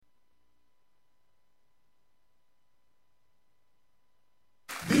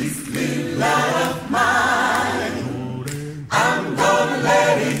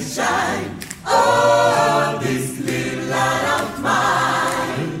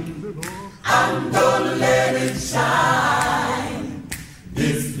I'm gonna let it shine,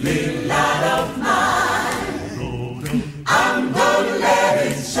 this little light of mine. I'm gonna let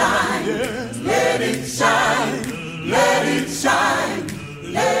it shine, let it shine, let it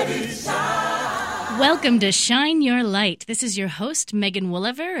shine, let it shine. Welcome to Shine Your Light. This is your host, Megan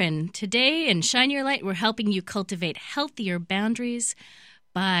Wooliver, and today in Shine Your Light, we're helping you cultivate healthier boundaries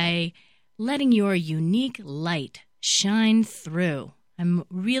by letting your unique light shine through. I'm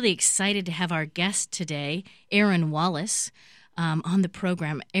really excited to have our guest today, Erin Wallace, on the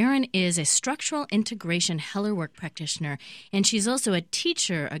program. Erin is a structural integration Heller work practitioner, and she's also a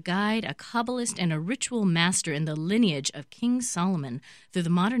teacher, a guide, a Kabbalist, and a ritual master in the lineage of King Solomon through the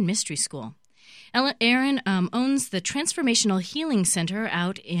Modern Mystery School. Erin owns the Transformational Healing Center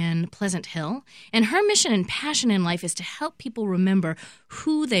out in Pleasant Hill, and her mission and passion in life is to help people remember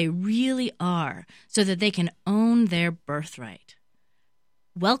who they really are so that they can own their birthright.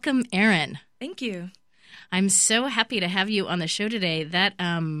 Welcome, Erin. Thank you. I'm so happy to have you on the show today. That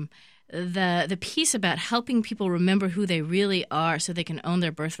the piece about helping people remember who they really are so they can own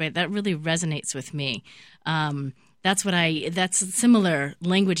their birthright, that really resonates with me. That's similar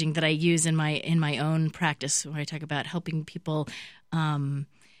languaging that I use in my own practice where I talk about helping people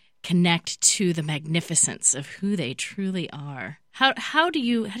connect to the magnificence of who they truly are. How do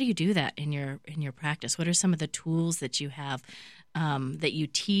you do that in your practice? What are some of the tools that you have that you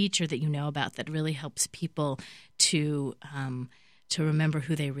teach or that you know about that really helps people to remember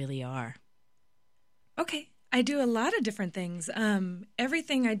who they really are? Okay, I do a lot of different things.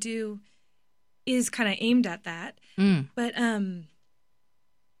 Everything I do is kind of aimed at that. But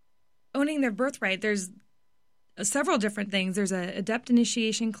owning their birthright, there's several different things. There's a adept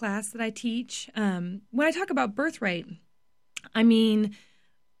initiation class that I teach. When I talk about birthright, I mean,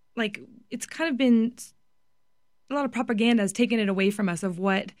 like, it's kind of been a lot of propaganda has taken it away from us of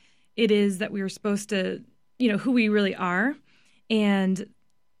what it is that we were supposed to, who we really are. And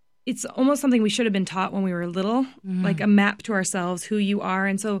it's almost something we should have been taught when we were little, like a map to ourselves, who you are.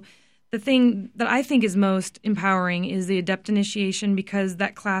 And so the thing that I think is most empowering is the adept initiation, because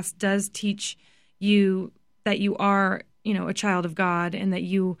that class does teach you that you are, a child of God and that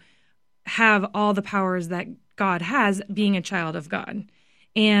you have all the powers that God has being a child of God.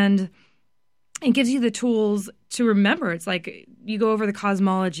 And it gives you the tools to remember. It's like you go over the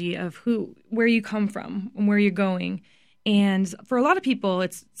cosmology of where you come from and where you're going. And for a lot of people,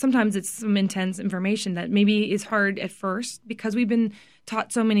 sometimes it's some intense information that maybe is hard at first because we've been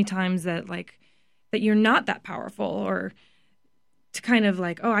taught so many times that that you're not that powerful, or to kind of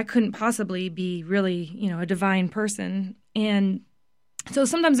like, oh, I couldn't possibly be really, a divine person. And so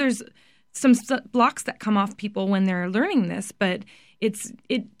sometimes there's some blocks that come off people when they're learning this, but it's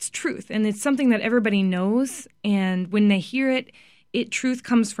truth, and it's something that everybody knows. And when they hear it, truth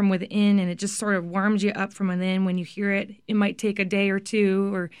comes from within, and it just sort of warms you up from within. When you hear it, it might take a day or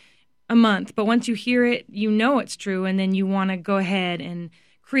two or a month, but once you hear it, it's true, and then you want to go ahead and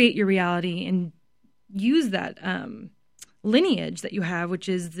create your reality and use that lineage that you have, which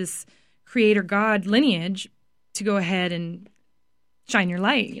is this Creator God lineage, to go ahead and shine your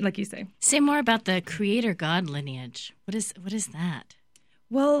light, like you say. Say more about the Creator God lineage. What is that?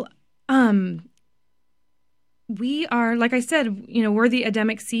 Well, we are, like I said, we're the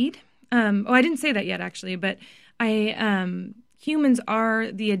Adamic seed. I didn't say that yet, actually, but humans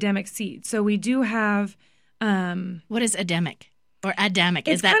are the Adamic seed. So we do have. What is Adamic or Adamic?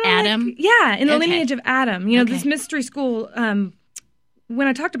 Is that Adam? In the lineage of Adam. This mystery school. When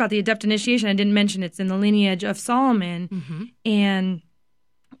I talked about the adept initiation, I didn't mention it's in the lineage of Solomon, and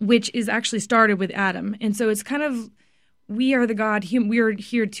which is actually started with Adam. And so it's kind of, we are the God. We are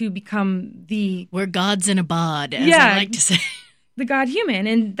here to become we're gods in a bod, as I like to say. The God human.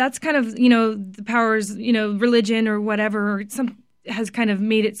 And that's kind of, the powers, religion or whatever, has kind of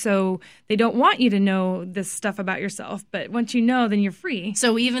made it so they don't want you to know this stuff about yourself. But once you know, then you're free.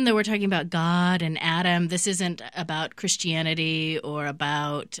 So even though we're talking about God and Adam, this isn't about Christianity or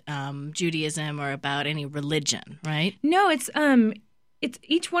about Judaism or about any religion, right? No, it's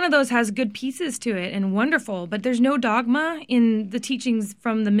each one of those has good pieces to it and wonderful, but there's no dogma in the teachings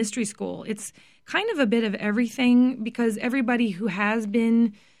from the mystery school. It's kind of a bit of everything, because everybody who has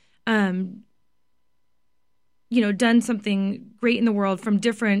been done something great in the world from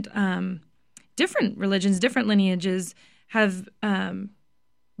different religions, different lineages, have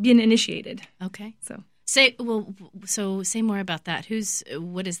been initiated. Okay. So say more about that.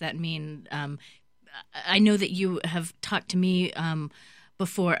 What does that mean? I know that you have talked to me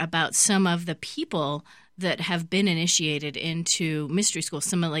before about some of the people that have been initiated into mystery school.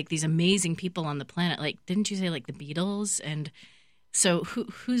 Some of like these amazing people on the planet. Like, didn't you say like the Beatles and So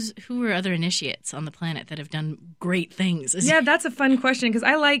who are other initiates on the planet that have done great things? Yeah, that's a fun question because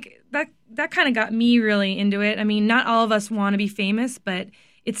I like that. That kind of got me really into it. I mean, not all of us want to be famous, but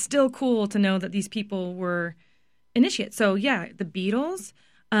it's still cool to know that these people were initiates. So yeah, the Beatles,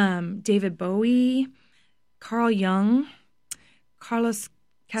 David Bowie, Carl Jung, Carlos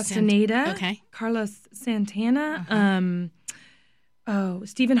Castaneda, Carlos Santana,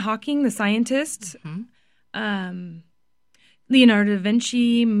 Stephen Hawking, the scientist, Leonardo da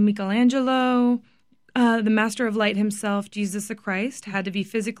Vinci, Michelangelo, the Master of Light himself, Jesus the Christ, had to be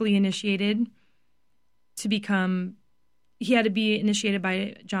physically initiated to become. He had to be initiated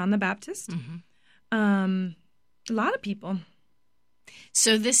by John the Baptist. A lot of people.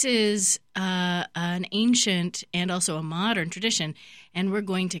 So this is an ancient and also a modern tradition, and we're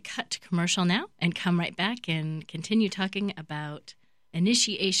going to cut to commercial now and come right back and continue talking about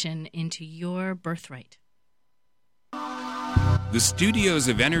initiation into your birthright. The studios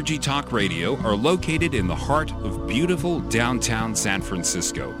of Energy Talk Radio are located in the heart of beautiful downtown San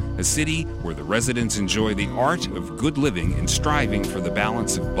Francisco, a city where the residents enjoy the art of good living and striving for the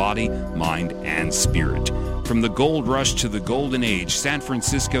balance of body, mind, and spirit. From the gold rush to the golden age, San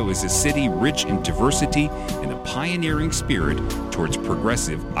Francisco is a city rich in diversity and a pioneering spirit towards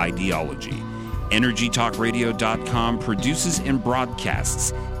progressive ideology. EnergyTalkRadio.com produces and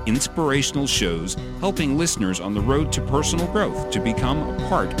broadcasts inspirational shows helping listeners on the road to personal growth to become a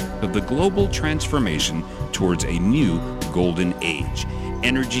part of the global transformation towards a new golden age.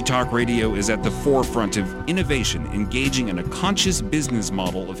 Energy Talk Radio is at the forefront of innovation, engaging in a conscious business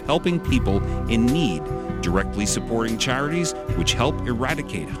model of helping people in need, directly supporting charities which help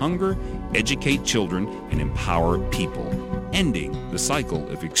eradicate hunger, educate children, and empower people, ending the cycle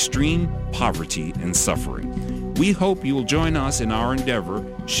of extreme poverty and suffering. We hope you will join us in our endeavor,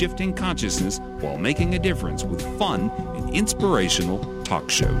 shifting consciousness while making a difference with fun and inspirational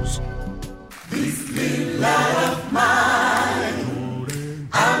talk shows. This little light of mine,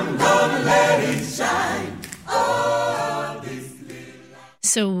 I'm gonna let it shine. Oh, this little light.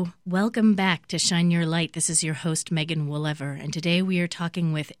 So welcome back to Shine Your Light. This is your host, Megan Woolliver, and today we are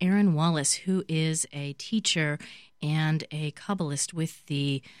talking with Erin Wallace, who is a teacher and a Kabbalist with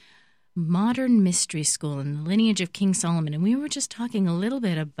the Modern Mystery School in the lineage of King Solomon. And we were just talking a little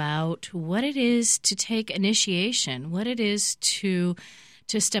bit about what it is to take initiation, what it is to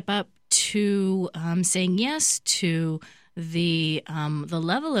step up to saying yes to the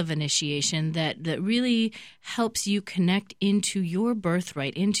level of initiation that really helps you connect into your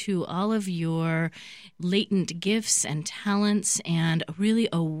birthright, into all of your latent gifts and talents, and really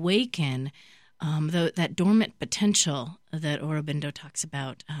awaken that dormant potential that Aurobindo talks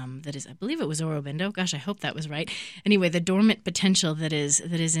about. That is, I believe it was Aurobindo. Gosh, I hope that was right. Anyway, the dormant potential that is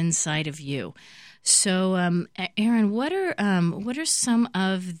inside of you. So, Erin, what are some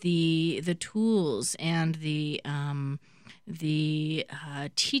of the tools and the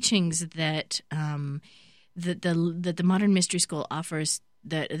teachings that the Modern Mystery School offers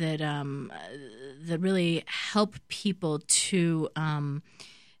that really help people to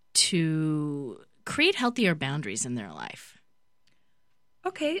create healthier boundaries in their life?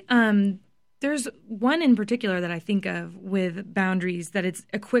 Okay. There's one in particular that I think of with boundaries that it's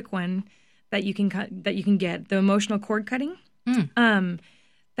a quick one that you can get, the emotional cord cutting.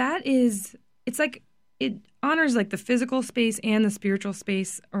 That is, it's like it honors like the physical space and the spiritual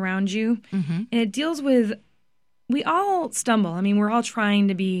space around you. And it deals with, we all stumble. I mean, we're all trying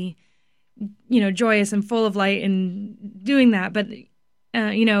to be, joyous and full of light and doing that, but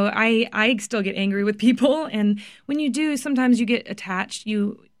I still get angry with people. And when you do, sometimes you get attached.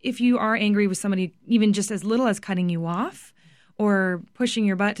 If you are angry with somebody, even just as little as cutting you off or pushing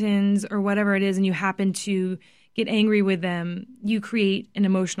your buttons or whatever it is, and you happen to get angry with them, you create an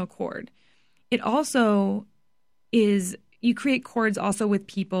emotional cord. It also is, you create cords also with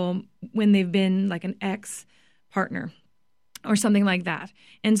people when they've been like an ex-partner or something like that.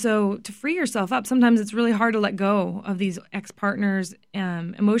 And so to free yourself up, sometimes it's really hard to let go of these ex-partners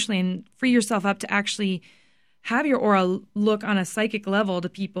emotionally and free yourself up to actually have your aura look on a psychic level to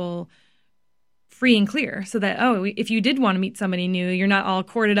people free and clear so that, if you did want to meet somebody new, you're not all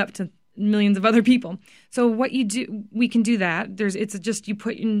corded up to millions of other people. So what you do, we can do that. It's just you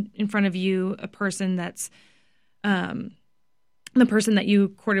put in front of you a person that's the person that you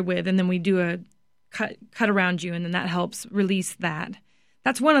corded with, and then we do a cut around you, and then that helps release that.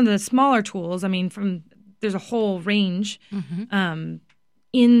 That's one of the smaller tools. I mean, there's a whole range.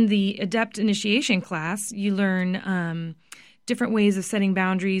 In the Adept Initiation class, you learn different ways of setting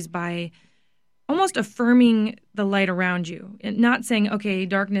boundaries by almost affirming the light around you, and not saying, okay,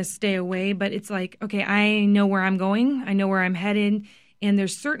 darkness, stay away, but it's like, okay, I know where I'm going, I know where I'm headed, and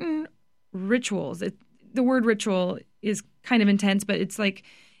there's certain rituals. The word ritual is kind of intense, but it's like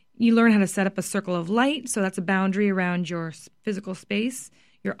you learn how to set up a circle of light, so that's a boundary around your physical space,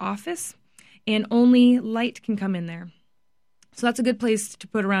 your office, and only light can come in there. So that's a good place to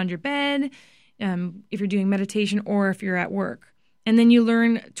put around your bed, if you're doing meditation or if you're at work. And then you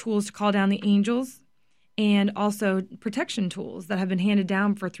learn tools to call down the angels, and also protection tools that have been handed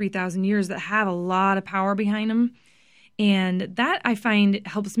down for 3,000 years that have a lot of power behind them. And that I find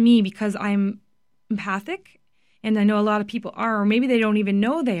helps me because I'm empathic, and I know a lot of people are, or maybe they don't even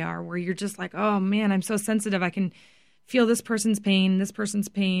know they are, where you're just like, oh man, I'm so sensitive. I can feel this person's pain,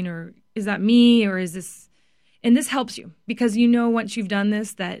 or is that me, or is this... And this helps you because you know once you've done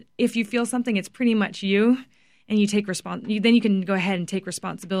this that if you feel something, it's pretty much you, and you take then you can go ahead and take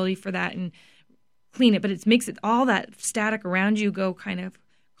responsibility for that and clean it. But it makes it all that static around you go kind of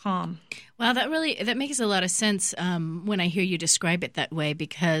calm. Wow, that makes a lot of sense when I hear you describe it that way,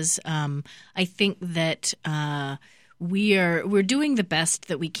 because I think that we're doing the best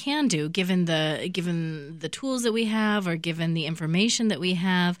that we can do given the tools that we have or given the information that we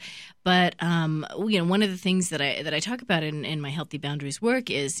have. But one of the things that I talk about in my Healthy Boundaries work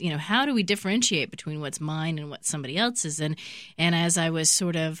is, how do we differentiate between what's mine and what somebody else's? And as I was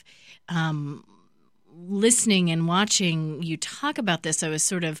sort of listening and watching you talk about this, I was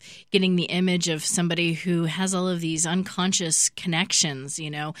sort of getting the image of somebody who has all of these unconscious connections,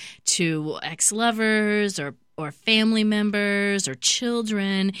 to ex-lovers or family members or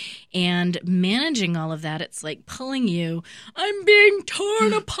children, and managing all of that. It's like pulling you, I'm being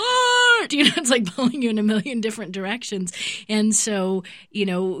torn apart. It's like pulling you in a million different directions. And so,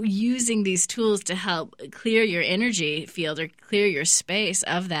 using these tools to help clear your energy field or clear your space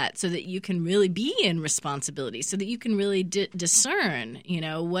of that so that you can really be in responsibility, so that you can really discern,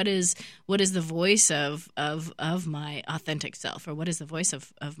 what is the voice of my authentic self, or what is the voice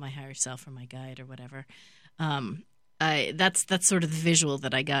of my higher self or my guide or whatever. That's sort of the visual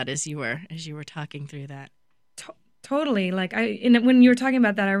that I got as you were talking through that. Totally. Like when you were talking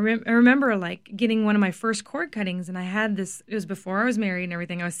about that, I remember like getting one of my first cord cuttings, and I had this. It was before I was married and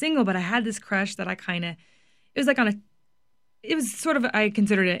everything. I was single, but I had this crush that it was sort of, I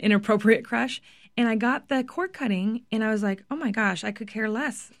considered it an inappropriate crush. And I got the cord cutting, and I was like, oh my gosh, I could care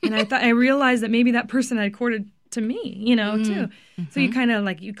less. And I realized that maybe that person had corded to me, too. Mm-hmm. So you kind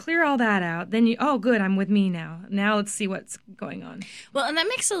of you clear all that out. Then oh, good, I'm with me now. Now let's see what's going on. Well, and that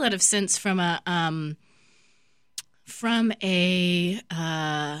makes a lot of sense from a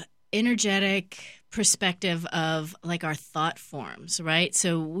energetic perspective of our thought forms, right?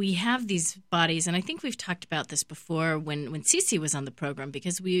 So we have these bodies, and I think we've talked about this before when Cece was on the program,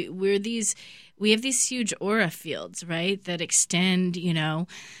 because we have these huge aura fields, right, that extend,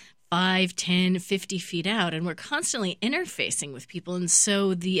 5, 10, 50 feet out, and we're constantly interfacing with people. And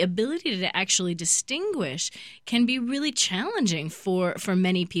so the ability to actually distinguish can be really challenging for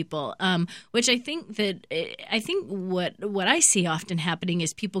many people, which I think what I see often happening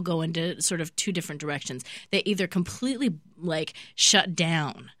is people go into sort of two different directions. They either completely shut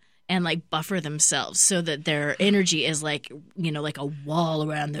down and buffer themselves so that their energy is like a wall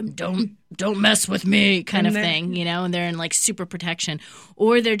around them. Don't mess with me kind of thing, and they're in super protection.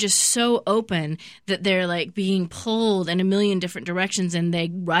 Or they're just so open that they're being pulled in a million different directions, and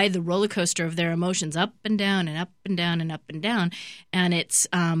they ride the roller coaster of their emotions up and down and up and down and up and down. And it's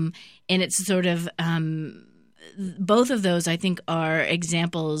sort of both of those, I think, are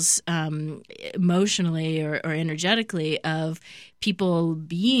examples emotionally or energetically of people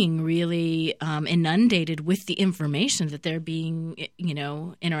being really inundated with the information that they're being,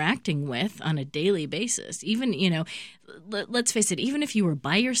 interacting with on a daily basis. Even, let's face it, even if you were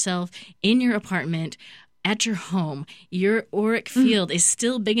by yourself in your apartment, at your home, your auric field is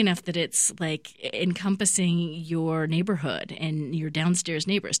still big enough that it's encompassing your neighborhood and your downstairs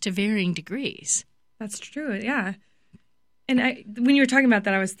neighbors to varying degrees. That's true, yeah. And when you were talking about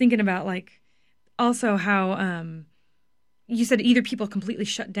that, I was thinking about also how you said either people completely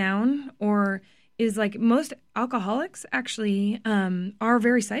shut down, or is most alcoholics actually are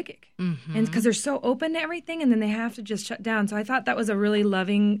very psychic, and because they're so open to everything, and then they have to just shut down. So I thought that was a really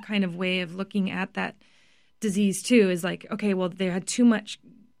loving kind of way of looking at that disease too. Is okay, well, they had too much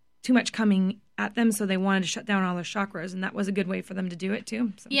coming at them, so they wanted to shut down all their chakras, and that was a good way for them to do it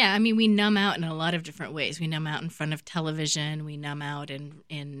too. So. Yeah, I mean, we numb out in a lot of different ways. We numb out in front of television. We numb out in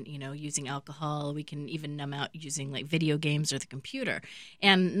using alcohol. We can even numb out using like video games or the computer.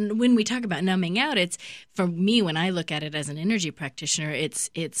 And when we talk about numbing out, it's, for me, when I look at it as an energy practitioner, it's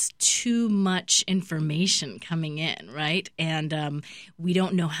too much information coming in, right? And we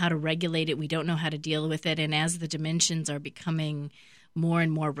don't know how to regulate it. We don't know how to deal with it. And as the dimensions are becoming more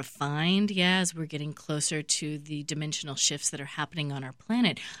and more refined, as we're getting closer to the dimensional shifts that are happening on our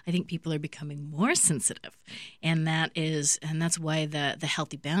planet, I think people are becoming more sensitive. And that's why the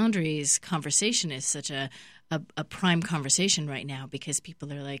healthy boundaries conversation is such a prime conversation right now, because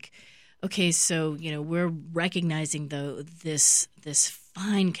people are like, okay, so, we're recognizing this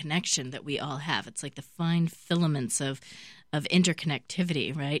fine connection that we all have. It's like the fine filaments of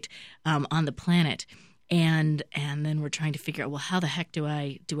interconnectivity, right, on the planet. And then we're trying to figure out, well, how the heck do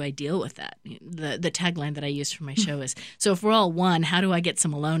I deal with that? The tagline that I use for my show is, so if we're all one, how do I get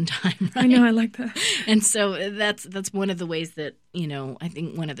some alone time? Right? I know, I like that. And so that's one of the ways that, I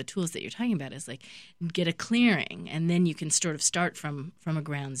think one of the tools that you're talking about is like get a clearing, and then you can sort of start from a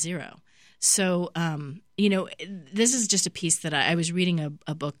ground zero. So, this is just a piece that I was reading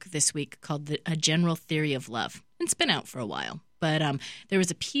a book this week called A General Theory of Love. It's been out for a while. But there was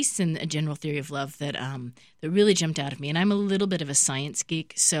a piece in A General Theory of Love that really jumped out of me. And I'm a little bit of a science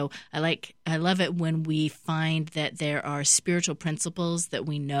geek, so I love it when we find that there are spiritual principles that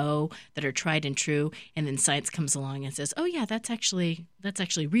we know that are tried and true, and then science comes along and says, "Oh yeah, that's actually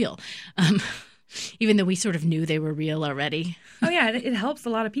real," even though we sort of knew they were real already. Oh yeah, it helps a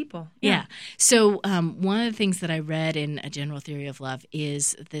lot of people. Yeah. So one of the things that I read in A General Theory of Love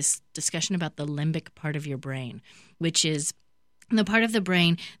is this discussion about the limbic part of your brain, which is the part of the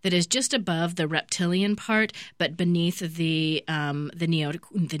brain that is just above the reptilian part, but beneath the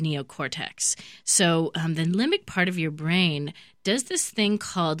neocortex. So the limbic part of your brain does this thing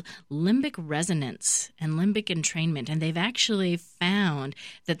called limbic resonance and limbic entrainment, and they've actually found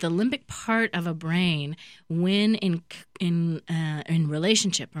that the limbic part of a brain, when in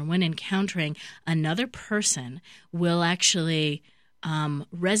relationship or when encountering another person, will actually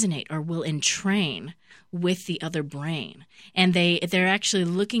resonate or will entrain with the other brain. And they're actually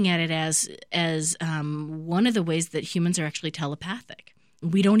looking at it as one of the ways that humans are actually telepathic.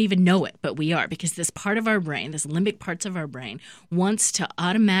 We don't even know it, but we are, because this part of our brain, this limbic parts of our brain, wants to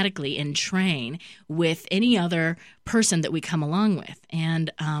automatically entrain with any other person that we come along with. And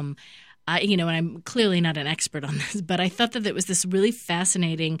and I'm clearly not an expert on this, but I thought that it was this really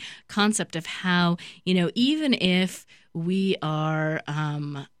fascinating concept of how, even if we are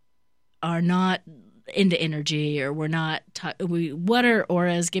not into energy, or we're not what are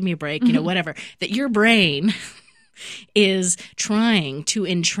auras, give me a break, whatever, that your brain is trying to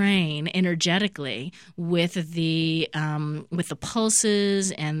entrain energetically with the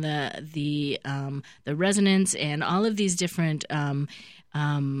pulses and the resonance and all of these different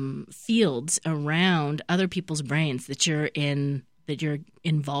fields around other people's brains that you're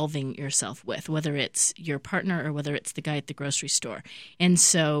involving yourself with, whether it's your partner or whether it's the guy at the grocery store. And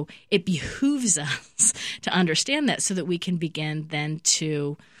so it behooves us to understand that, so that we can begin then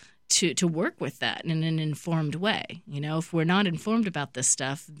to work with that in an informed way. If we're not informed about this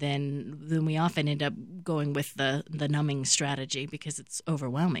stuff, then we often end up going with the numbing strategy because it's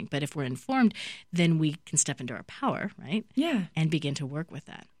overwhelming. But if we're informed, then we can step into our power, right? Yeah. And begin to work with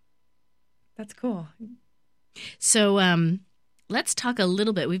that. That's cool. So let's talk a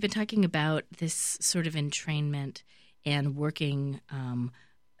little bit. We've been talking about this sort of entrainment and working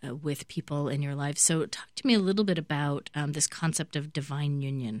with people in your life. So talk to me a little bit about this concept of divine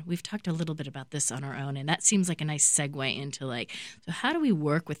union. We've talked a little bit about this on our own, and that seems like a nice segue into so how do we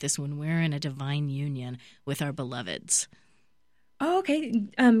work with this when we're in a divine union with our beloveds? Oh, okay.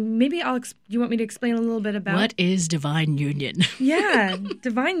 Maybe you want me to explain a little bit about what is divine union? Yeah,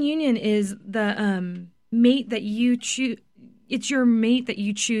 divine union is the mate that you choose. It's your mate that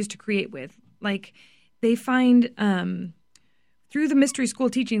you choose to create with. Like they find through the mystery school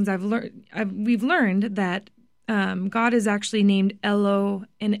teachings, we've learned that God is actually named Elo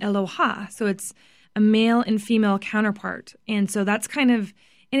and Eloha. So it's a male and female counterpart. And so that's and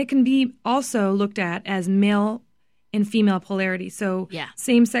it can be also looked at as male and female polarity. So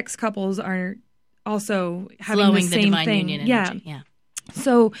same-sex couples are also having flowing the same divine thing. Union energy. Yeah.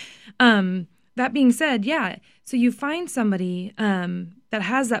 So that being said, so you find somebody that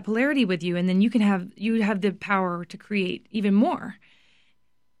has that polarity with you, and then you have the power to create even more.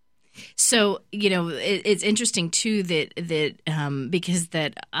 So, it's interesting too that because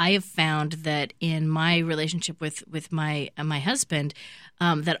that I have found that in my relationship with my husband,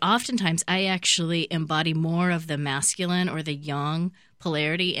 that oftentimes I actually embody more of the masculine or the yang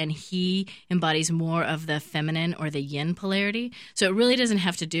polarity, and he embodies more of the feminine or the yin polarity. So it really doesn't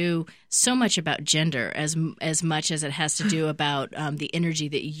have to do so much about gender as much as it has to do about the energy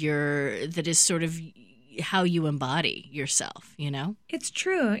that is sort of how you embody yourself, It's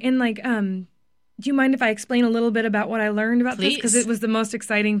true. And do you mind if I explain a little bit about what I learned about this? Because it was the most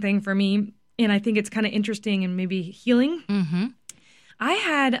exciting thing for me. And I think it's kind of interesting and maybe healing. Mm-hmm. I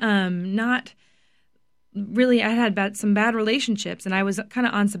had I had some bad relationships, and I was kind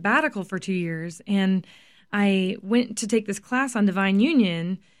of on sabbatical for 2 years. And I went to take this class on divine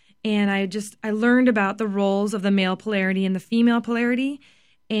union, and I learned about the roles of the male polarity and the female polarity.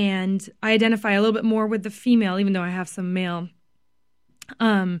 And I identify a little bit more with the female, even though I have some male.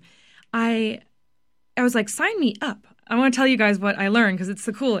 I was like, sign me up. I want to tell you guys what I learned because it's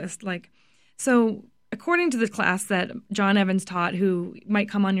the coolest. So according to the class that John Evans taught, who might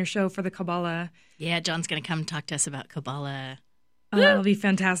come on your show for the Kabbalah. Yeah, John's going to come talk to us about Kabbalah. That'll be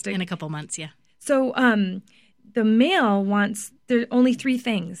fantastic. In a couple months, yeah. So the male there are only 3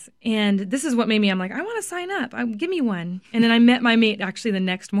 things. And this is what made me, I'm like, I want to sign up. Give me one. And then I met my mate actually the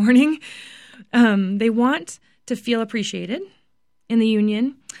next morning. They want to feel appreciated in the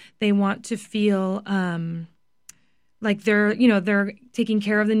union. They want to feel like they're taking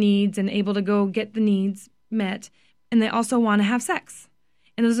care of the needs and able to go get the needs met. And they also want to have sex.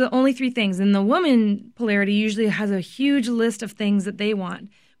 And those are the only 3 things. And the woman polarity usually has a huge list of things that they want.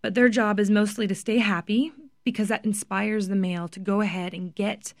 But their job is mostly to stay happy, because that inspires the male to go ahead and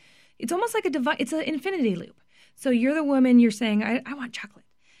get. It's almost like it's an infinity loop. So you're the woman, you're saying, I want chocolate.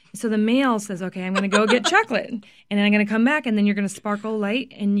 So the male says, okay, I'm going to go get chocolate. And then I'm going to come back, and then you're going to sparkle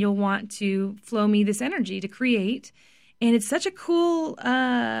light, and you'll want to flow me this energy to create. And it's such a cool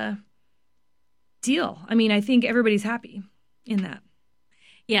deal. I mean, I think everybody's happy in that.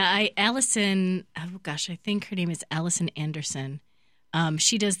 Yeah, I think her name is Allison Anderson.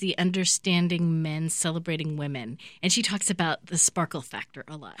 She does the Understanding Men, Celebrating Women, and she talks about the sparkle factor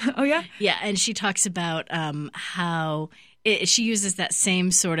a lot. Oh, yeah? Yeah, and she talks about how she uses that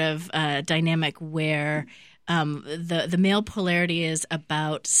same sort of dynamic where the male polarity is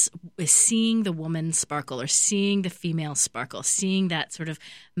about seeing the woman sparkle or seeing the female sparkle, seeing that sort of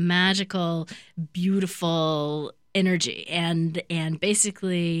magical, beautiful energy, and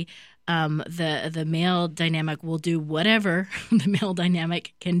basically the male dynamic will do whatever the male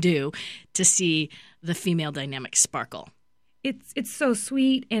dynamic can do to see the female dynamic sparkle. It's so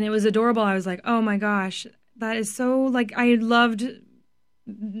sweet, and it was adorable. I was like, oh my gosh, that is so, I loved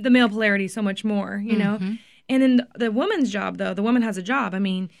the male polarity so much more, you know? And then the woman's job, though, the woman has a job. I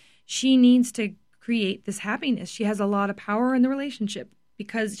mean, she needs to create this happiness. She has a lot of power in the relationship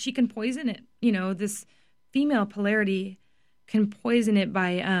because she can poison it. This female polarity can poison it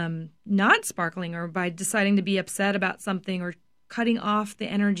by not sparkling or by deciding to be upset about something or cutting off the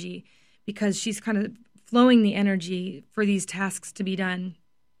energy because she's kind of flowing the energy for these tasks to be done.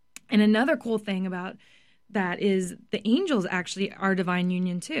 And another cool thing about that is the angels actually are divine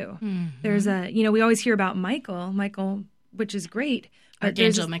union too. There's we always hear about Michael, which is great.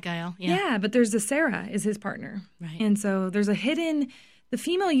 Archangel Michael. Yeah, but there's the Sarah is his partner. Right. And so there's a hidden, the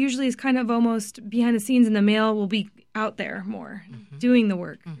female usually is kind of almost behind the scenes and the male will be out there more doing the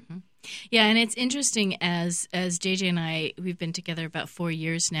work. Yeah, and it's interesting as JJ and I, we've been together about 4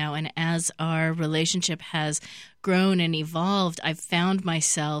 years now, and as our relationship has grown and evolved, I've found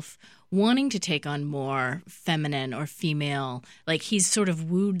myself wanting to take on more feminine or female. Like he's sort of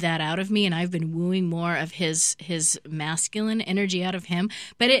wooed that out of me, and I've been wooing more of his masculine energy out of him.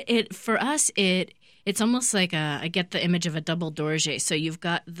 But it for us, it's almost like I get the image of a double dorje. So you've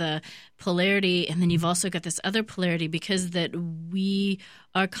got the polarity, and then you've also got this other polarity because that we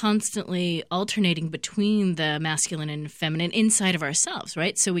are constantly alternating between the masculine and feminine inside of ourselves,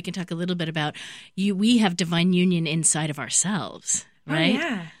 right? So we can talk a little bit about we have divine union inside of ourselves, right? Oh,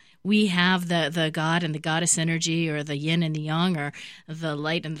 yeah. We have the God and the goddess energy, or the yin and the yang, or the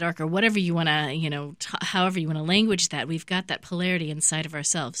light and the dark, or whatever you want to, however you want to language that. We've got that polarity inside of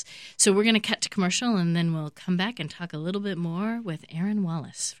ourselves. So we're going to cut to commercial, and then we'll come back and talk a little bit more with Erin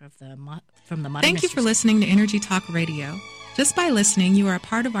Wallace from the Modern Thank you for listening to Energy Talk Radio. Just by listening, you are a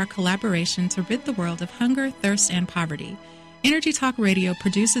part of our collaboration to rid the world of hunger, thirst, and poverty. Energy Talk Radio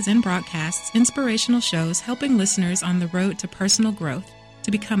produces and broadcasts inspirational shows helping listeners on the road to personal growth to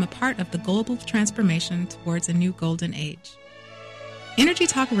become a part of the global transformation towards a new golden age. Energy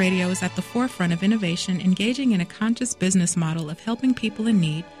Talk Radio is at the forefront of innovation, engaging in a conscious business model of helping people in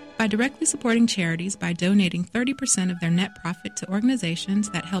need by directly supporting charities by donating 30% of their net profit to organizations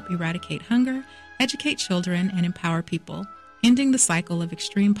that help eradicate hunger, educate children, and empower people, ending the cycle of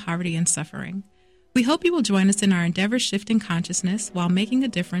extreme poverty and suffering. We hope you will join us in our endeavors shifting consciousness while making a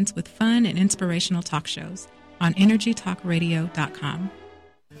difference with fun and inspirational talk shows on EnergyTalkRadio.com.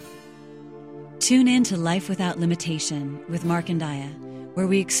 Tune in to Life Without Limitation with Mark and Daya, where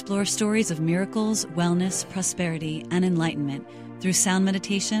we explore stories of miracles, wellness, prosperity, and enlightenment through sound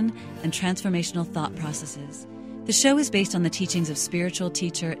meditation and transformational thought processes. The show is based on the teachings of spiritual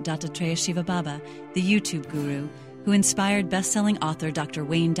teacher Dattatreya Shiva Baba, the YouTube guru, who inspired best-selling author Dr.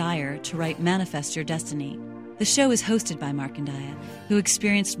 Wayne Dyer to write Manifest Your Destiny. The show is hosted by Mark and Daya, who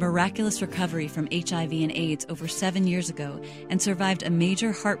experienced miraculous recovery from HIV and AIDS over 7 years ago and survived a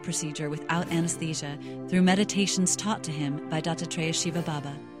major heart procedure without anesthesia through meditations taught to him by Dattatreya Shiva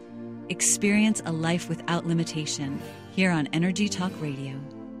Baba. Experience a life without limitation here on Energy Talk Radio.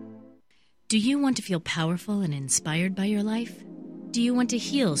 Do you want to feel powerful and inspired by your life? Do you want to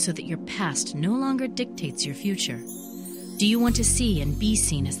heal so that your past no longer dictates your future? Do you want to see and be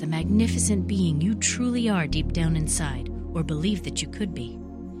seen as the magnificent being you truly are deep down inside, or believe that you could be?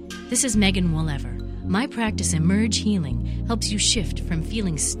 This is Megan Woollever. My practice, Emerge Healing, helps you shift from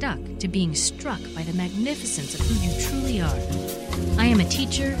feeling stuck to being struck by the magnificence of who you truly are. I am a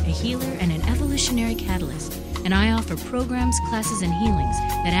teacher, a healer, and an evolutionary catalyst, and I offer programs, classes, and healings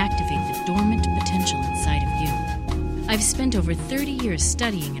that activate the dormant potential inside of you. I've spent over 30 years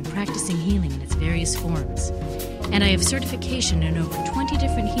studying and practicing healing in its various forms, and I have certification in over 20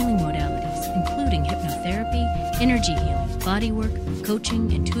 different healing modalities, including hypnotherapy, energy healing, bodywork,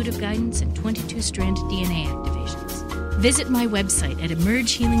 coaching, intuitive guidance, and 22-strand DNA activations. Visit my website at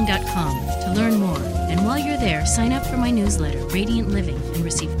emergehealing.com to learn more, and while you're there, sign up for my newsletter, Radiant Living, and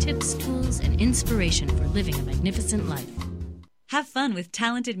receive tips, tools, and inspiration for living a magnificent life. Have fun with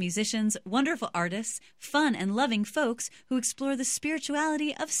talented musicians, wonderful artists, fun and loving folks who explore the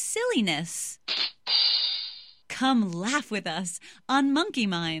spirituality of silliness. Come laugh with us on Monkey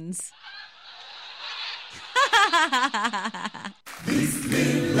Minds. This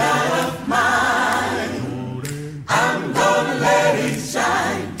little light of mine, I'm gonna let it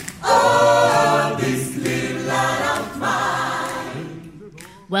shine. Oh, this little light of mine.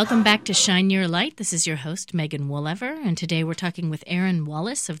 Welcome back to Shine Your Light. This is your host, Megan Woollever, and today we're talking with Erin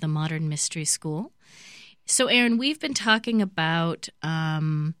Wallace of the Modern Mystery School. So, Erin, we've been talking about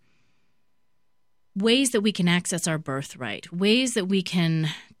ways that we can access our birthright, ways that we can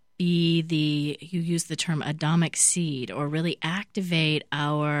be you use the term Adamic seed, or really activate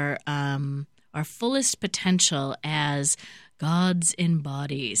our fullest potential as gods in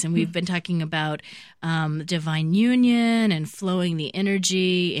bodies. And we've been talking about divine union and flowing the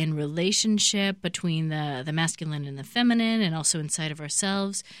energy in relationship between the masculine and the feminine, and also inside of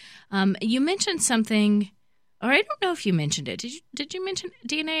ourselves. You mentioned something, or I don't know if you mentioned it. Did you mention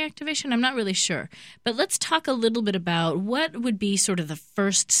DNA activation? I'm not really sure. But let's talk a little bit about what would be sort of the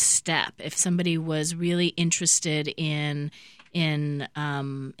first step if somebody was really interested in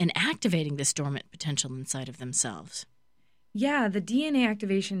activating this dormant potential inside of themselves. Yeah, the DNA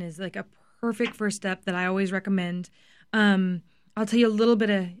activation is like a perfect first step that I always recommend. I'll tell you a little bit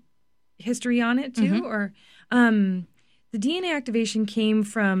of history on it too. Or the DNA activation came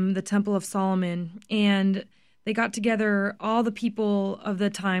from the Temple of Solomon, and they got together all the people of the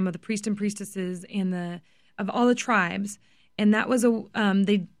time, of the priests and priestesses, and of all the tribes. And that was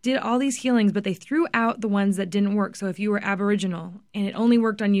they did all these healings, but they threw out the ones that didn't work. So if you were Aboriginal and it only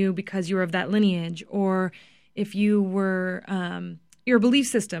worked on you because you were of that lineage, or if you were your belief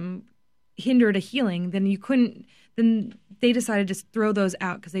system hindered a healing, then you couldn't. Then they decided to throw those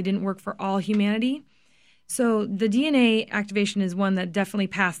out because they didn't work for all humanity. So the DNA activation is one that definitely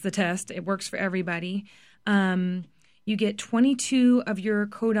passed the test. It works for everybody. You get 22 of your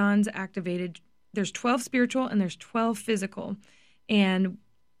codons activated. There's 12 spiritual and there's 12 physical, and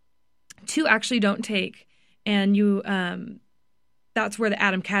 2 actually don't take. And you that's where the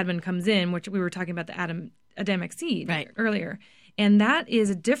Adam Cadman comes in, which we were talking about, the Adamic seed earlier. And that is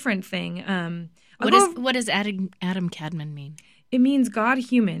a different thing. What does Adam Cadman mean? It means God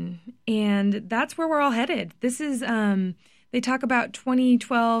human, and that's where we're all headed. This is they talk about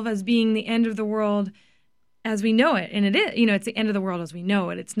 2012 as being the end of the world as we know it, and it is. It's the end of the world as we know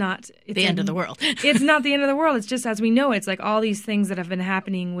it. It's not the end of the world. It's not the end of the world. It's just as we know it. It's like all these things that have been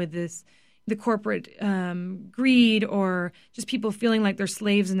happening with the corporate greed, or just people feeling like they're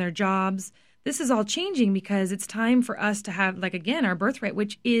slaves in their jobs. This is all changing because it's time for us to have, like, again, our birthright,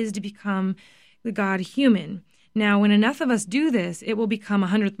 which is to become the God human. Now, when enough of us do this, it will become a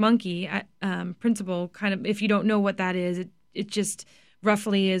 100th monkey principle. Kind of, if you don't know what that is, it just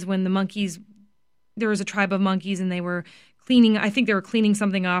roughly is when the monkeys, there was a tribe of monkeys and they were cleaning, I think they were cleaning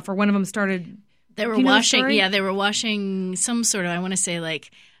something off, or one of them started. They were washing, they were washing some sort of, I want to say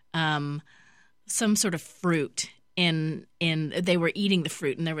like some sort of fruit in they were eating the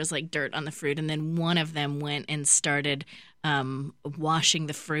fruit and there was like dirt on the fruit, and then one of them went and started washing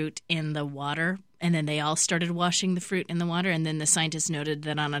the fruit in the water, and then they all started washing the fruit in the water, and then the scientists noted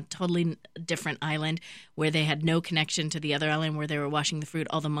that on a totally different island where they had no connection to the other island where they were washing the fruit,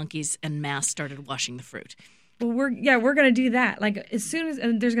 all the monkeys en masse started washing the fruit. Well, we're going to do that. Like as soon as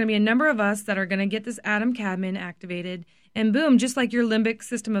there's going to be a number of us that are going to get this Adam Cadman activated, and boom, just like your limbic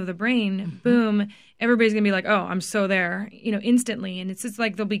system of the brain, boom, everybody's going to be like, oh, I'm so there, instantly. And it's just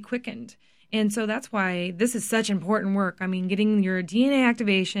like they'll be quickened. And so that's why this is such important work. I mean, getting your DNA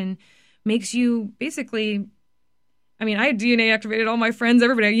activation makes you basically, I DNA activated all my friends,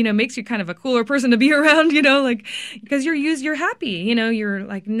 everybody, makes you kind of a cooler person to be around, like, because you're happy, you're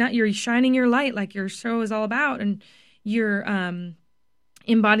like you're shining your light like your show is all about, and you're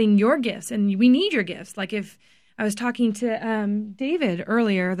embodying your gifts, and we need your gifts. Like if I was talking to David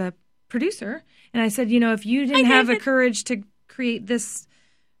earlier, the producer, and I said, if you didn't have the courage to create this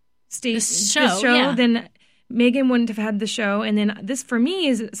show, then Megan wouldn't have had the show. And then this for me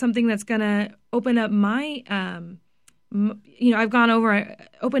is something that's going to open up my, I've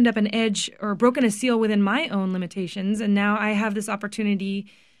opened up an edge or broken a seal within my own limitations. And now I have this opportunity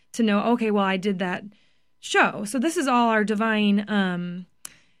to know, okay, well, I did that show. So this is all our divine,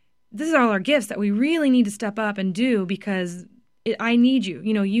 this is all our gifts that we really need to step up and do, because I need you,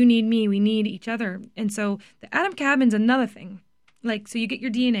 you need me, we need each other. And so the Adam Cadman's another thing. Like, so you get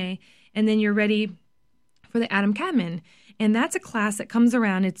your DNA and then you're ready for the Adam Cadman. And that's a class that comes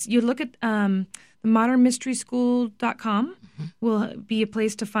around. You look at the modernmysteryschool.com will be a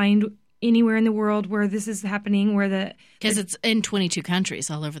place to find anywhere in the world where this is happening, because it's in 22 countries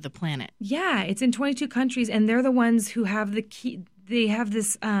all over the planet. Yeah, it's in 22 countries, and they're the ones who have the key. They have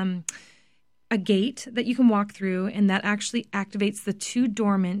this a gate that you can walk through, and that actually activates the 2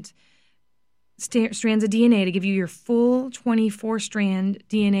 dormant strands of DNA to give you your full 24-strand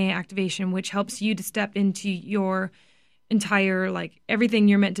DNA activation, which helps you to step into your entire, like, everything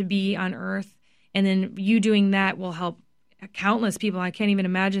you're meant to be on Earth. And then you doing that will help countless people. I can't even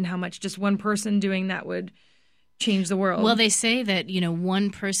imagine how much just one person doing that would change the world. Well, they say that, one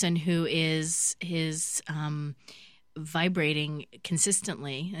person who is vibrating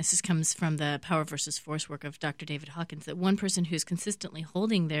consistently, this comes from the Power versus Force work of Dr. David Hawkins, that one person who's consistently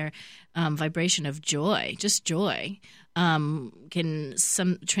holding their vibration of joy, just joy, can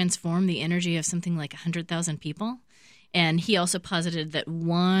transform the energy of something like 100,000 people. And he also posited that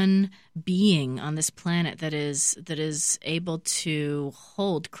one being on this planet that is able to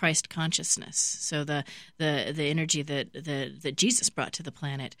hold Christ consciousness, so the energy that Jesus brought to the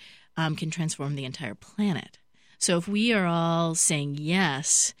planet, can transform the entire planet. So if we are all saying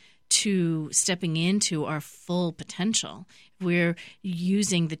yes to stepping into our full potential, we're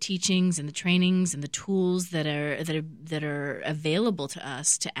using the teachings and the trainings and the tools that are available to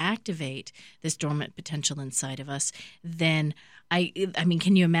us to activate this dormant potential inside of us, then I mean,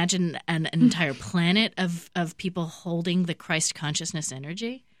 can you imagine an entire planet of people holding the Christ consciousness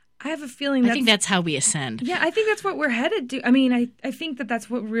energy? I have a feeling I think that's how we ascend. Yeah, I think that's what we're headed to. I mean, I think that's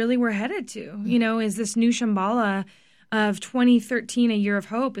what really we're headed to, is this new Shambhala of 2013, a year of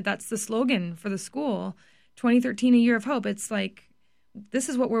hope. That's the slogan for the school. 2013, a year of hope. It's like, this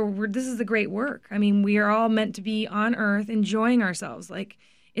is what this is the great work. I mean, we are all meant to be on Earth enjoying ourselves. Like,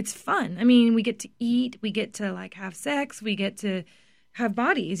 it's fun. I mean, we get to eat, we get to like have sex, we get to have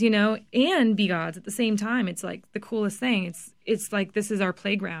bodies, and be gods at the same time. It's like the coolest thing. It's like, this is our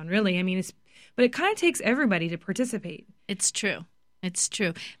playground, really. I mean, but it kind of takes everybody to participate. It's true. It's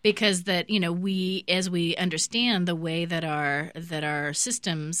true, because that, we, as we understand the way that our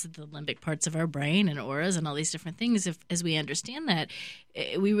systems, the limbic parts of our brain and auras and all these different things, as we understand that,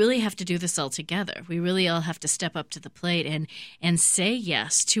 we really have to do this all together. We really all have to step up to the plate and say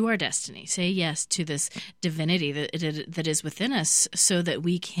yes to our destiny, say yes to this divinity that is within us, so that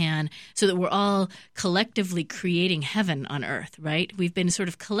we're all collectively creating heaven on earth, right? We've been sort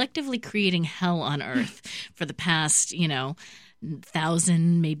of collectively creating hell on earth for the past,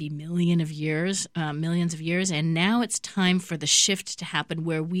 1,000, maybe millions of years, and now it's time for the shift to happen,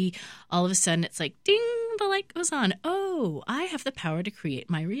 where we all of a sudden, it's like, ding, the light goes on. Oh, I have the power to create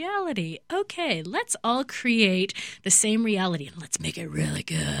my reality. Okay, let's all create the same reality, and let's make it really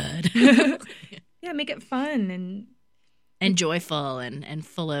good. Yeah, make it fun and joyful and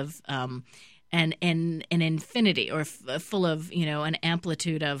full of an infinity, or full of, an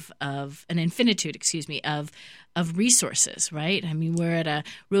amplitude of an infinitude, of resources, right? I mean, we're at a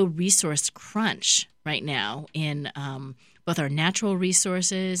real resource crunch right now in both our natural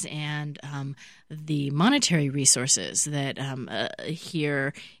resources and the monetary resources that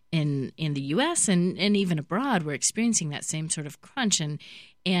here in the U.S. and even abroad, we're experiencing that same sort of crunch.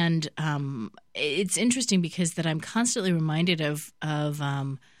 And it's interesting because that I'm constantly reminded of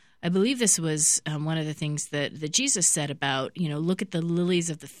I believe this was one of the things that Jesus said about, look at the lilies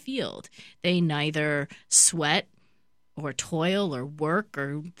of the field. They neither sweat or toil or work,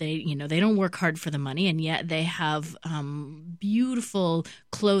 or they don't work hard for the money, and yet they have beautiful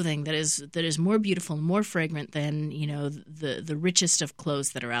clothing that is more beautiful and more fragrant than the richest of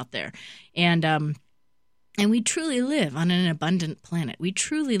clothes that are out there. And we truly live on an abundant planet. We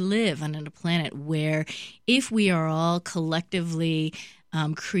truly live on a planet where, if we are all collectively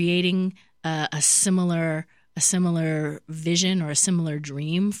creating a similar vision or a similar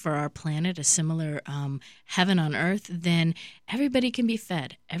dream for our planet, a similar heaven on earth, then everybody can be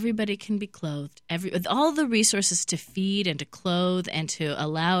fed, everybody can be clothed, with all the resources to feed and to clothe and to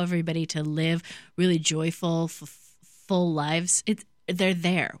allow everybody to live really joyful, full lives. They're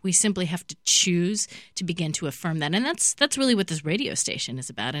there. We simply have to choose to begin to affirm that. And that's really what this radio station is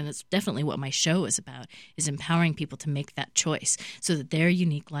about. And it's definitely what my show is about, is empowering people to make that choice so that their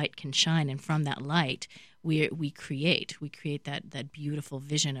unique light can shine. And from that light, we create that beautiful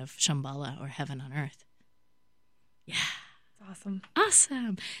vision of Shambhala, or heaven on earth. Yeah.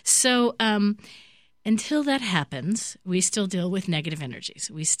 Awesome. So until that happens, we still deal with negative energies.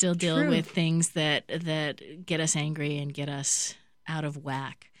 We still deal with things that get us angry and get us out of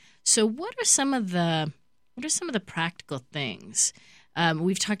whack. So what are some of the practical things?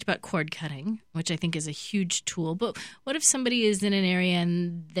 We've talked about cord cutting, which I think is a huge tool. But what if somebody is in an area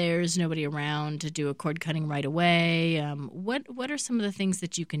and there's nobody around to do a cord cutting right away? What are some of the things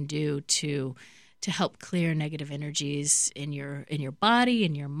that you can do to help clear negative energies in your body,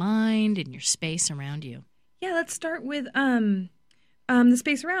 in your mind, in your space around you? Yeah, let's start with the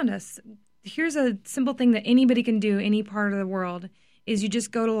space around us. Here's a simple thing that anybody can do, any part of the world, is you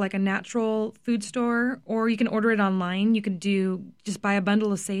just go to like a natural food store, or you can order it online. You can just buy a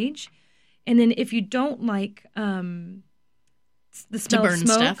bundle of sage. And then if you don't like the smell of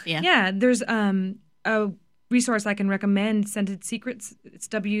smoke, stuff, there's a resource I can recommend, Scented Secrets. It's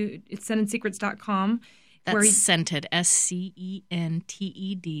scentedsecrets.com. That's Scented, SCENTED,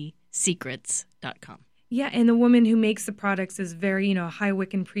 secrets.com. Yeah, and the woman who makes the products is very, high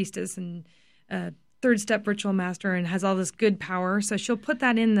Wiccan priestess and third step ritual master, and has all this good power. So she'll put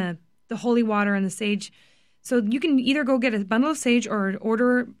that in the holy water and the sage. So you can either go get a bundle of sage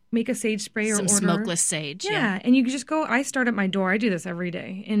or make a sage spray, or some smokeless sage. Yeah, and you can just go. I start at my door. I do this every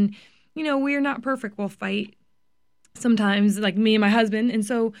day. And, we are not perfect. We'll fight sometimes, like me and my husband. And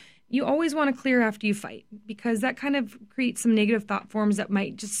so you always want to clear after you fight, because that kind of creates some negative thought forms that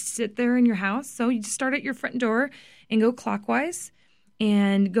might just sit there in your house. So you just start at your front door and go clockwise,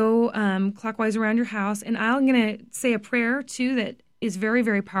 and go clockwise around your house. And I'm going to say a prayer, too, that is very,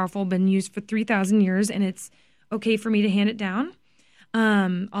 very powerful, been used for 3,000 years, and it's okay for me to hand it down.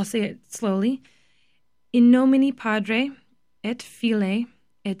 I'll say it slowly. In nomine Padre, et Filii,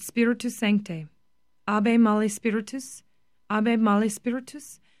 et Spiritus Sancti. Abe male spiritus, abe male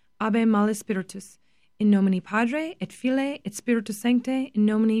spiritus, abe male spiritus. In nomine Padre, et Filii, et Spiritus Sancti, in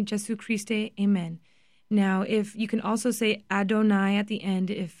nomine Jesu Christe. Amen. Now, if you can also say Adonai at the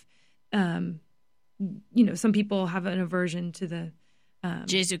end, if some people have an aversion to the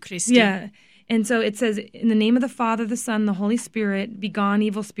Jesu Christ. Yeah. And so it says, in the name of the Father, the Son, the Holy Spirit, begone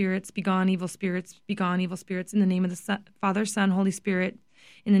evil spirits, begone evil spirits, begone evil spirits, in the name of the Father, Son, Holy Spirit,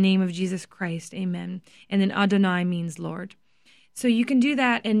 in the name of Jesus Christ. Amen. And then Adonai means Lord. So you can do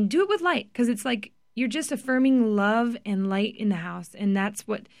that and do it with light, because it's like you're just affirming love and light in the house, and that's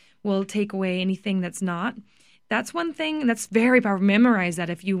what will take away anything that's not. That's one thing that's very powerful. Memorize that.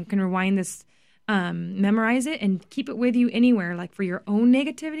 If you can rewind this, memorize it and keep it with you anywhere, like for your own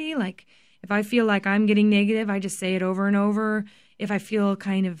negativity. Like if I feel like I'm getting negative, I just say it over and over. If I feel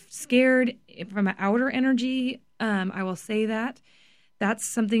kind of scared from an outer energy, I will say that. That's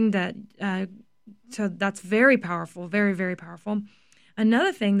something that, so that's very powerful, very, very powerful.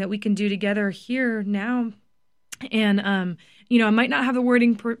 Another thing that we can do together here now, and, I might not have the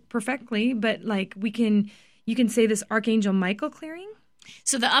wording perfectly, but like you can say this Archangel Michael clearing.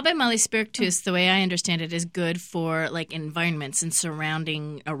 So the Ave Male Spiritus, the way I understand it, is good for like environments and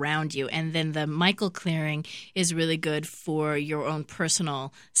surrounding around you. And then the Michael clearing is really good for your own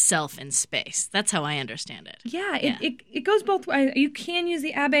personal self and space. That's how I understand it. Yeah. It goes both ways. You can use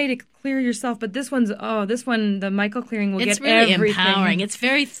the Abe to clear yourself, but this one, the Michael clearing will It's get really everything. empowering.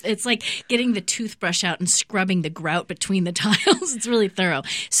 It's like getting the toothbrush out and scrubbing the grout between the tiles. It's really thorough.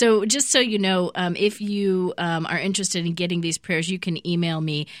 So just so you know, if you are interested in getting these prayers, you can email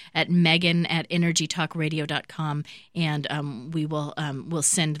me at megan@energytalkradio.com, and we'll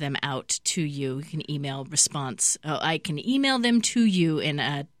send them out to you. You can email response. I can email them to you in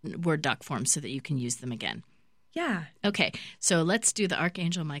a Word doc form so that you can use them again. Yeah. Okay, so let's do the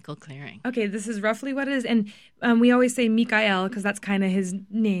Archangel Michael clearing. Okay, this is roughly what it is. And we always say Mikael because that's kind of his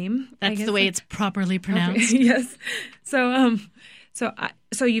name. That's the way it's properly pronounced. Okay, yes. So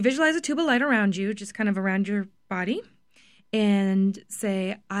you visualize a tube of light around you, just kind of around your body, and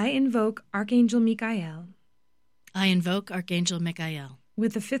say, I invoke Archangel Mikael. I invoke Archangel Michael.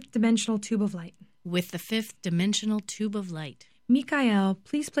 With the fifth dimensional tube of light. With the fifth dimensional tube of light. Mikael,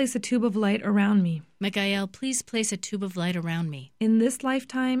 please place a tube of light around me. Michael, please place a tube of light around me. In this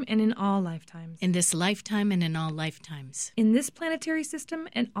lifetime and in all lifetimes. In this lifetime and in all lifetimes. In this planetary system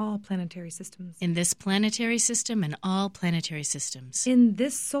and all planetary systems. In this planetary system and all planetary systems. In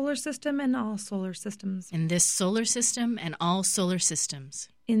this solar system and all solar systems. In this solar system and all solar systems.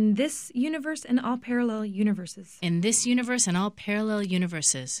 In this universe and all parallel universes. In this universe and all parallel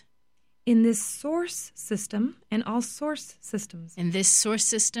universes. In this source system and all source systems. In this source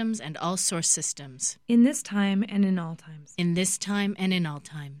systems and all source systems. In this time and in all times. In this time and in all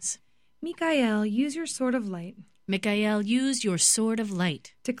times. Mikael, use your sword of light. Michael, use your sword of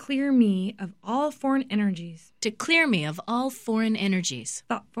light. To clear me of all foreign energies. To clear me of all foreign energies.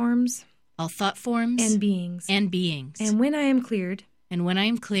 Thought forms. All thought forms. And beings. And beings. And when I am cleared. And when I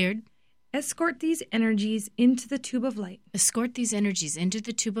am cleared. Escort these energies into the tube of light. Escort these energies into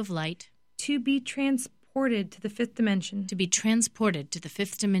the tube of light. To be transported to the fifth dimension. To be transported to the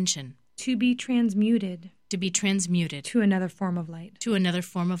fifth dimension. To be transmuted. To be transmuted. To another form of light. To another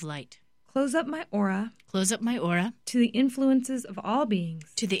form of light. Close up my aura. Close up my aura. To the influences of all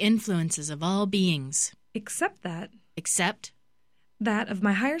beings. To the influences of all beings. Except that. Except. That of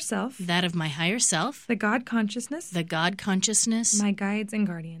my higher self. That of my higher self. The God consciousness. The God consciousness. My guides and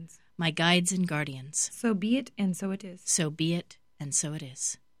guardians. My guides and guardians. So be it, and so it is. So be it, and so it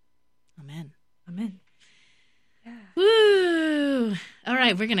is. Amen. Amen. Yeah. Woo! All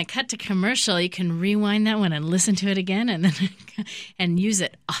right, we're going to cut to commercial. You can rewind that one and listen to it again and then and use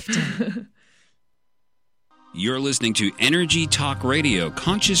it often. You're listening to Energy Talk Radio,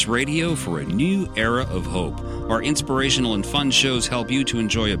 conscious radio for a new era of hope. Our inspirational and fun shows help you to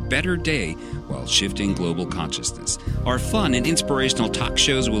enjoy a better day while shifting global consciousness. Our fun and inspirational talk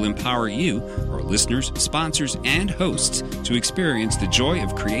shows will empower you, our listeners, sponsors, and hosts to experience the joy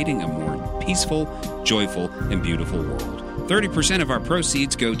of creating a more peaceful, joyful, and beautiful world. 30% of our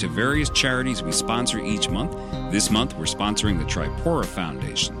proceeds go to various charities we sponsor each month. This month, we're sponsoring the Tripura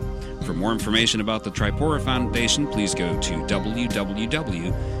Foundation. For more information about the Tripura Foundation, please go to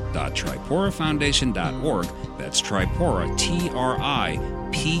www.tripurafoundation.org. That's Tripura,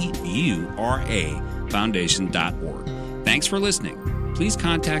 Tripura, foundation.org. Thanks for listening. Please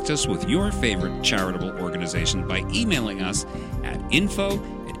contact us with your favorite charitable organization by emailing us at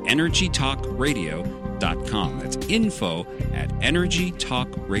info@energytalkradio.com. That's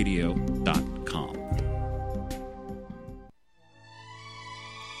info@energytalkradio.com.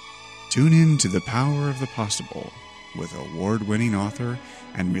 Tune in to The Power of the Possible with award-winning author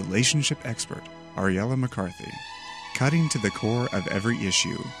and relationship expert Ariella McCarthy, cutting to the core of every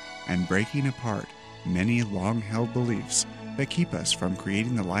issue and breaking apart many long-held beliefs that keep us from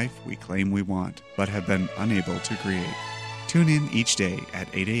creating the life we claim we want but have been unable to create. Tune in each day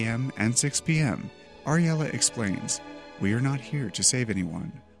at 8 a.m. and 6 p.m. Ariella explains, we are not here to save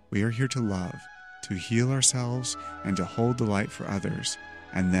anyone. We are here to love, to heal ourselves, and to hold the light for others.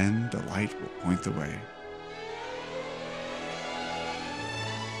 And then the light will point the way.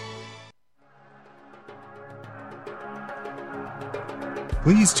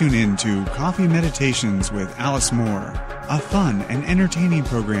 Please tune in to Coffee Meditations with Alice Moore, a fun and entertaining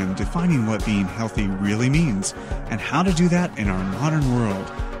program defining what being healthy really means and how to do that in our modern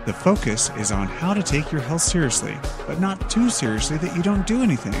world. The focus is on how to take your health seriously, but not too seriously that you don't do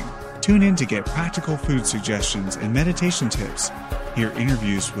anything. Tune in to get practical food suggestions and meditation tips. Hear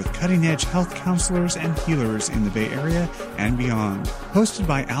interviews with cutting-edge health counselors and healers in the Bay Area and beyond. Hosted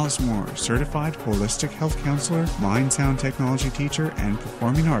by Alice Moore, certified holistic health counselor, mind sound technology teacher, and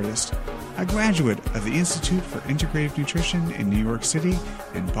performing artist. A graduate of the Institute for Integrative Nutrition in New York City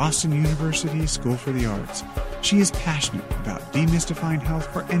and Boston University School for the Arts. She is passionate about demystifying health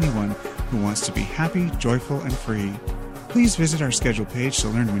for anyone who wants to be happy, joyful, and free. Please visit our schedule page to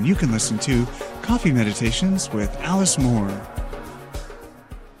learn when you can listen to Coffee Meditations with Alice Moore.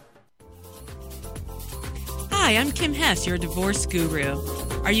 Hi, I'm Kim Hess, your divorce guru.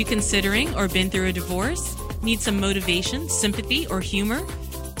 Are you considering or been through a divorce? Need some motivation, sympathy, or humor?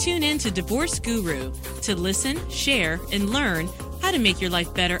 Tune in to Divorce Guru to listen, share, and learn how to make your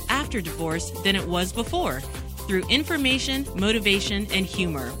life better after divorce than it was before through information, motivation, and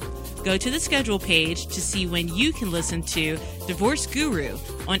humor. Go to the schedule page to see when you can listen to Divorce Guru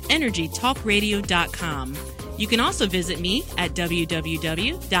on EnergyTalkRadio.com. You can also visit me at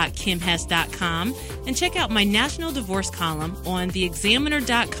www.kimhess.com and check out my National Divorce column on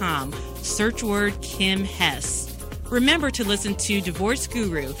theexaminer.com. Search word Kim Hess. Remember to listen to Divorce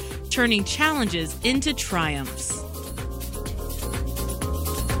Guru, turning challenges into triumphs.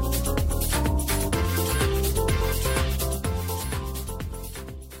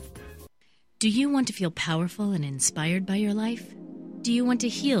 Do you want to feel powerful and inspired by your life? Do you want to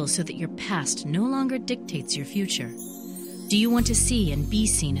heal so that your past no longer dictates your future? Do you want to see and be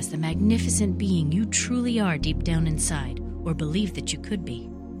seen as the magnificent being you truly are deep down inside, or believe that you could be?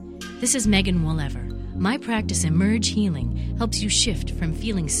 This is Megan Woolever. My practice, Emerge Healing, helps you shift from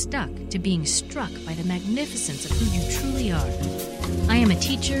feeling stuck to being struck by the magnificence of who you truly are. I am a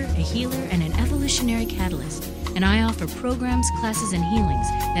teacher, a healer, and an evolutionary catalyst, and I offer programs, classes, and healings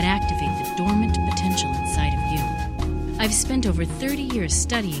that activate the dormant potential inside of you. I've spent over 30 years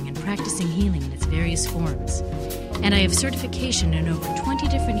studying and practicing healing in its various forms, and I have certification in over 20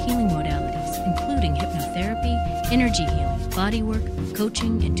 different healing modalities, including hypnotherapy, energy healing, bodywork,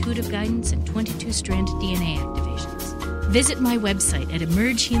 coaching, intuitive guidance, and 22-strand DNA activations. Visit my website at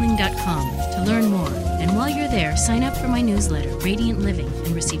emergehealing.com to learn more, and while you're there, sign up for my newsletter, Radiant Living, and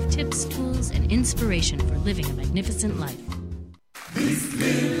receive tips, tools, and inspiration for living a magnificent life. This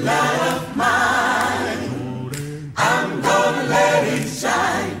little light of mine, I'm gonna let it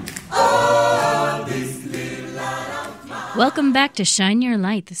shine. Oh, this little light of mine. Welcome back to Shine Your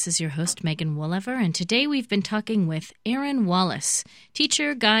Light. This is your host, Megan Woolever, and today we've been talking with Erin Wallace,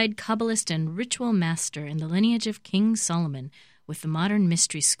 teacher, guide, Kabbalist, and ritual master in the lineage of King Solomon with the Modern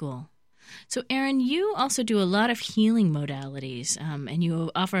Mystery School. So, Erin, you also do a lot of healing modalities, and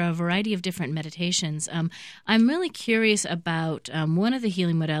you offer a variety of different meditations. I'm really curious about one of the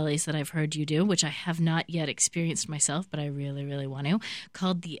healing modalities that I've heard you do, which I have not yet experienced myself, but I really, really want to,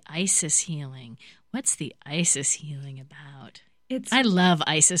 called the Isis healing. What's the Isis healing about? I love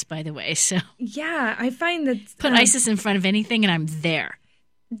Isis, by the way. So Yeah, I find that... Put Isis in front of anything and I'm there.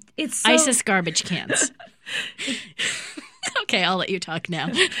 It's so... Isis garbage cans. Okay, I'll let you talk now.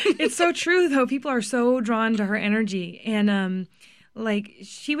 It's so true, though. People are so drawn to her energy. And,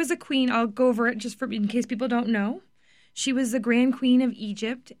 she was a queen. I'll go over it just in case people don't know. She was the Grand Queen of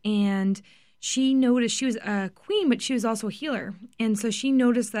Egypt, and she noticed she was a queen, but she was also a healer. And so she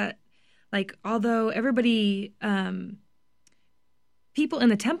noticed that, although everybody, people in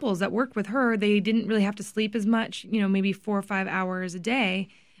the temples that worked with her, they didn't really have to sleep as much, maybe 4 or 5 hours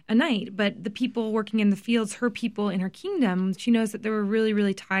a night. But the people working in the fields, her people in her kingdom, she knows that they were really,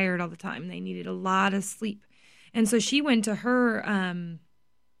 really tired all the time. They needed a lot of sleep. And so she went to her,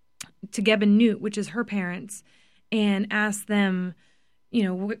 to Geb and Nut, which is her parents, and asked them,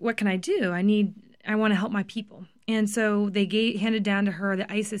 what can I do? I want to help my people. And so they handed down to her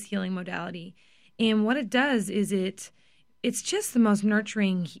the Isis healing modality. And what it does is it's just the most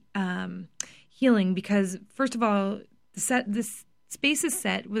nurturing healing because, first of all, this space is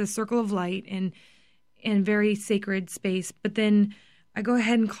set with a circle of light and very sacred space. But then I go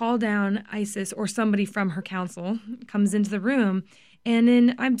ahead and call down Isis or somebody from her council comes into the room. And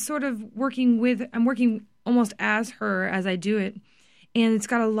then I'm sort of working almost as her as I do it. And it's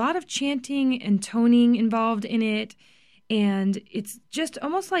got a lot of chanting and toning involved in it. And it's just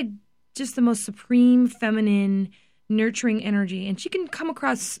almost like just the most supreme feminine nurturing energy. And she can come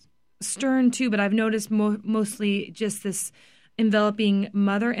across stern too, but I've noticed mostly just this enveloping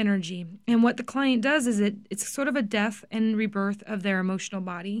mother energy. And what the client does is it's sort of a death and rebirth of their emotional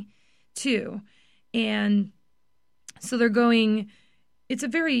body too. And so they're going, it's a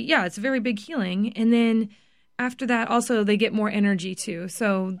very big healing. And then after that, also they get more energy too.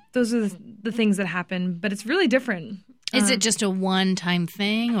 So those are the things that happen, but it's really different. Is it just a one-time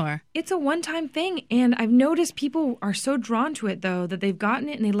thing or? It's a one-time thing. And I've noticed people are so drawn to it though, that they've gotten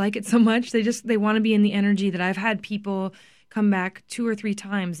it and they like it so much. They want to be in the energy that I've had people come back 2 or 3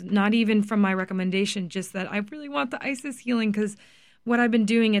 times, not even from my recommendation, just that I really want the Isis healing because what I've been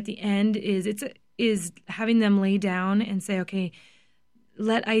doing at the end is having them lay down and say, okay,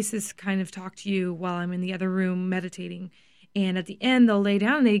 let Isis kind of talk to you while I'm in the other room meditating. And at the end, they'll lay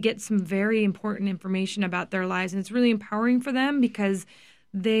down and they get some very important information about their lives. And it's really empowering for them because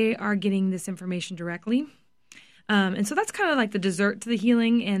they are getting this information directly. And so that's kind of like the dessert to the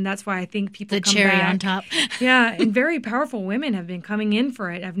healing, and that's why I think people The come cherry back. on top. Yeah, and very powerful women have been coming in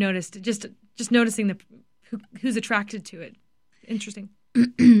for it. I've noticed just noticing who's attracted to it. Interesting.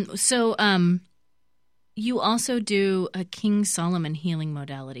 So, you also do a King Solomon healing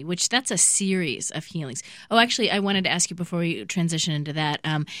modality, which that's a series of healings. Oh, actually, I wanted to ask you before we transition into that.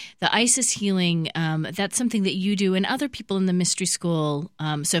 The Isis healing, that's something that you do and other people in the Mystery School.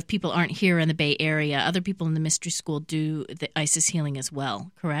 So if people aren't here in the Bay Area, other people in the Mystery School do the Isis healing as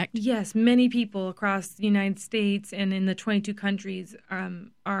well, correct? Yes, many people across the United States and in the 22 countries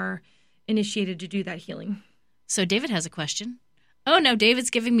are initiated to do that healing. So David has a question. Oh, no,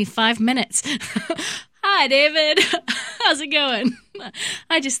 David's giving me 5 minutes. Hi, David. How's it going?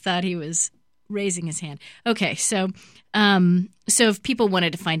 I just thought he was raising his hand. Okay, so if people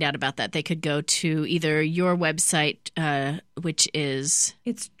wanted to find out about that, they could go to either your website, which is...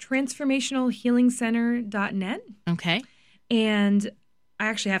 It's transformationalhealingcenter.net. Okay. And I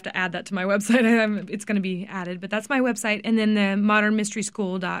actually have to add that to my website. It's going to be added, but that's my website. And then the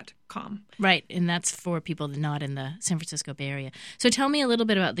modernmysteryschool.com. Right, and that's for people not in the San Francisco Bay Area. So tell me a little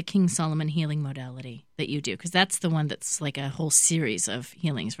bit about the King Solomon healing modality that you do, because that's the one that's like a whole series of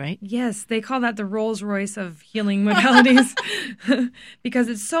healings, right? Yes, they call that the Rolls Royce of healing modalities because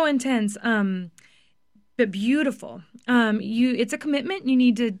it's so intense, but beautiful. It's a commitment. You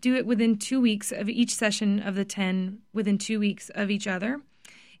need to do it within 2 weeks of each session of the 10, within 2 weeks of each other.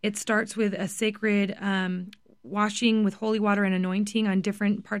 It starts with a sacred washing with holy water and anointing on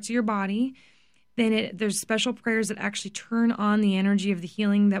different parts of your body. Then there's special prayers that actually turn on the energy of the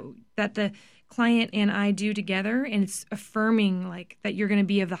healing that the client and I do together, and it's affirming like that you're going to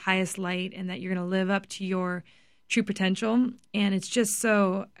be of the highest light and that you're going to live up to your true potential. And it's just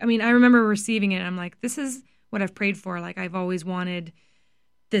so, I mean, I remember receiving it and I'm like, this is what I've prayed for. Like I've always wanted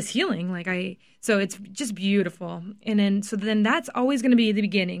this healing. So it's just beautiful. And then that's always going to be the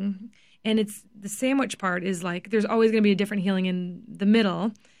beginning. And it's the sandwich part is like, there's always going to be a different healing in the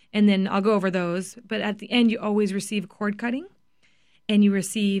middle. And then I'll go over those. But at the end, you always receive cord cutting and you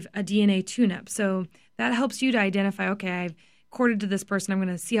receive a DNA tune-up. So that helps you to identify, okay, I've corded to this person. I'm going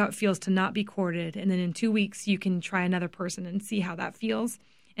to see how it feels to not be corded. And then in 2 weeks, you can try another person and see how that feels.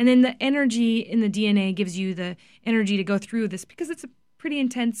 And then the energy in the DNA gives you the energy to go through this because it's a pretty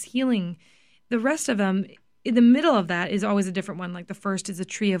intense healing. The rest of them, in the middle of that is always a different one. Like the first is a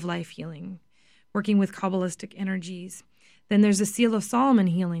tree of life healing, working with Kabbalistic energies. Then there's a seal of Solomon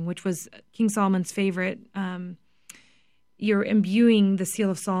healing, which was King Solomon's favorite. You're imbuing the seal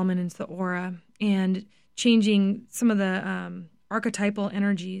of Solomon into the aura and changing some of the archetypal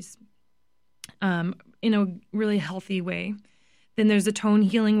energies in a really healthy way. Then there's the tone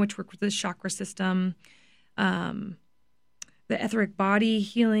healing, which works with the chakra system. The etheric body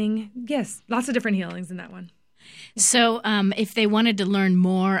healing. Yes, lots of different healings in that one. So if they wanted to learn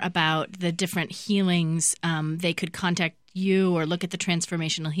more about the different healings, they could contact you or look at the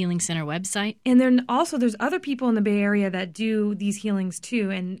Transformational Healing Center website. And then also there's other people in the Bay Area that do these healings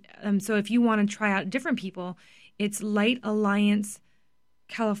too. And so if you want to try out different people, it's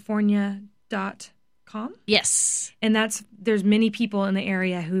lightalliancecalifornia.com. Yes. And there's many people in the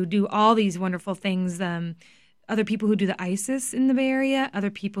area who do all these wonderful things. Other people who do the ISIS in the Bay Area, other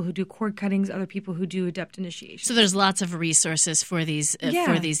people who do cord cuttings, other people who do adept initiation. So there's lots of resources for these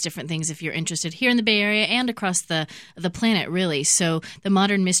different things if you're interested here in the Bay Area and across the planet, really. So the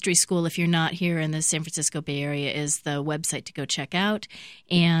Modern Mystery School, if you're not here in the San Francisco Bay Area, is the website to go check out.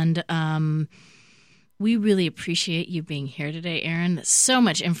 And we really appreciate you being here today, Erin. That's so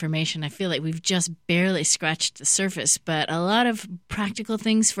much information. I feel like we've just barely scratched the surface, but a lot of practical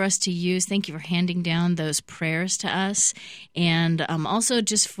things for us to use. Thank you for handing down those prayers to us, and also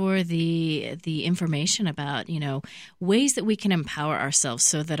just for the information about, ways that we can empower ourselves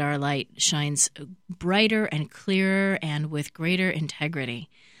so that our light shines brighter and clearer and with greater integrity.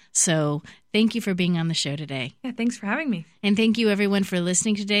 So thank you for being on the show today. Yeah, thanks for having me. And thank you, everyone, for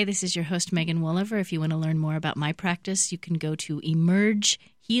listening today. This is your host, Megan Wooliver. If you want to learn more about my practice, you can go to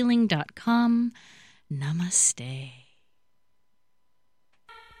emergehealing.com. Namaste.